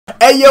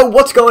Hey yo,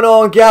 what's going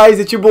on guys?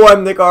 It's your boy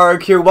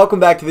imnickarg here. Welcome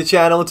back to the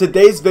channel. In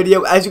today's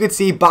video, as you can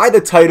see by the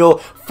title,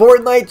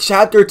 Fortnite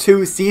Chapter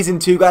 2 Season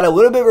 2 got a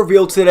little bit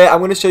revealed today. I'm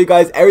going to show you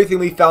guys everything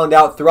we found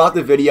out throughout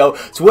the video.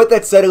 So with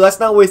that said, let's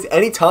not waste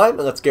any time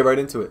and let's get right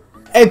into it.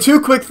 And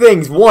two quick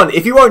things. One,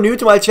 if you are new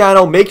to my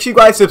channel, make sure you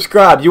guys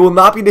subscribe. You will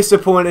not be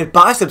disappointed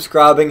by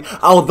subscribing.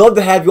 I would love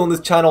to have you on this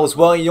channel as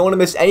well. You don't want to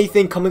miss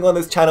anything coming on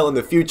this channel in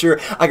the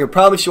future. I can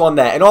promise you on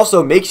that. And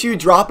also, make sure you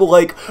drop a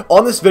like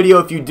on this video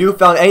if you do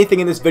found anything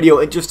in this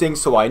video interesting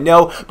so I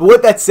know. But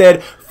with that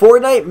said,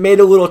 Fortnite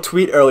made a little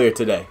tweet earlier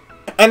today.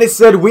 And it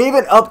said, we have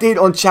an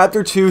update on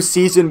Chapter 2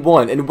 Season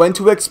 1 and when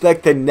to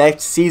expect the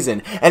next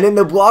season. And in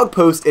the blog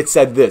post, it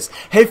said this: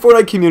 Hey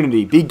Fortnite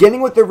community,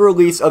 beginning with the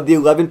release of the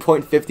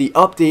 11.50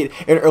 update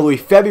in early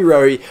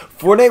February,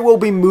 Fortnite will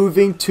be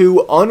moving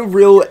to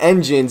Unreal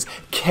Engine's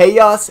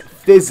Chaos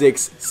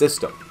Physics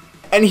system.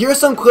 And here's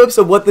some clips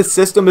of what the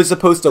system is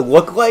supposed to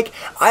look like.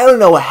 I don't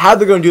know how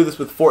they're going to do this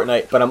with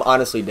Fortnite, but I'm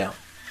honestly down.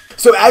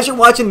 So as you're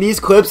watching these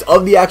clips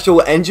of the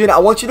actual engine, I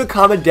want you to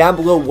comment down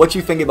below what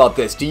you think about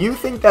this. Do you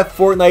think that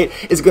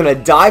Fortnite is going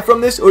to die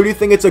from this, or do you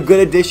think it's a good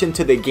addition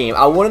to the game?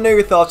 I want to know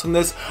your thoughts on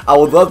this. I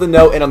would love to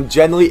know, and I'm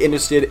genuinely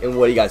interested in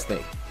what you guys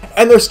think.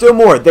 And there's still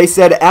more. They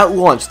said at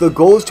launch, the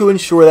goal is to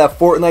ensure that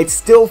Fortnite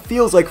still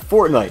feels like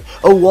Fortnite.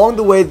 Along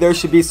the way, there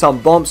should be some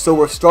bumps, so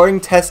we're starting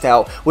test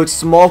out with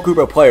small group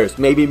of players.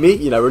 Maybe me,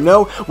 you never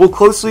know. We'll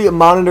closely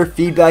monitor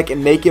feedback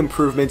and make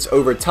improvements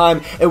over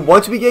time. And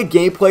once we get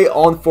gameplay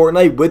on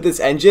Fortnite with this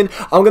engine,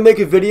 I'm going to make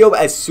a video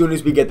as soon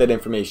as we get that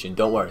information.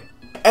 Don't worry.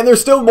 And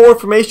there's still more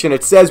information.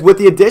 It says, with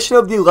the addition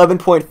of the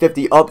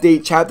 11.50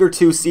 update, Chapter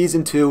 2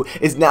 Season 2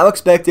 is now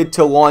expected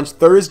to launch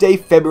Thursday,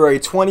 February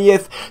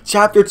 20th.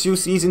 Chapter 2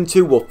 Season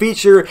 2 will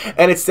feature,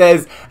 and it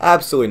says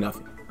absolutely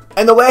nothing.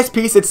 And the last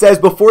piece, it says,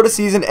 before the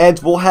season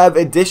ends, we'll have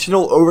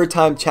additional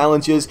overtime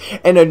challenges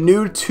and a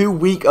new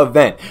 2-week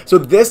event. So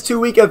this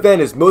 2-week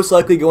event is most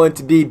likely going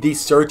to be the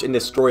Search and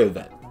Destroy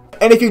event.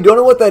 And if you don't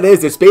know what that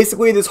is, it's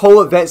basically this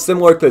whole event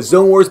similar to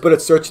Zone Wars, but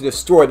it's Search and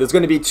Destroy. There's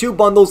going to be 2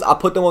 bundles. I'll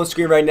put them on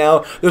screen right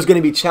now. There's going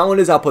to be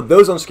challenges. I'll put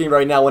those on screen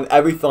right now and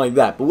everything like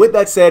that. But with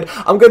that said,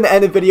 I'm going to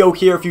end the video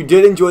here. If you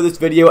did enjoy this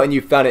video and you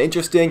found it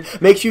interesting,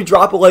 make sure you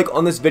drop a like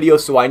on this video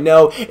so I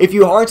know. If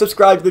you aren't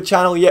subscribed to the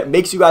channel yet,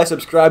 make sure you guys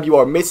subscribe. You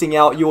are missing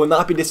out. You will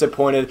not be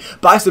disappointed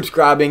by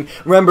subscribing.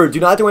 Remember, do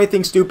not do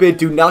anything stupid.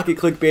 Do not get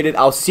clickbaited.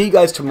 I'll see you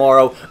guys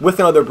tomorrow with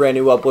another brand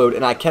new upload,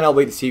 and I cannot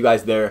wait to see you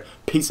guys there.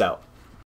 Peace out.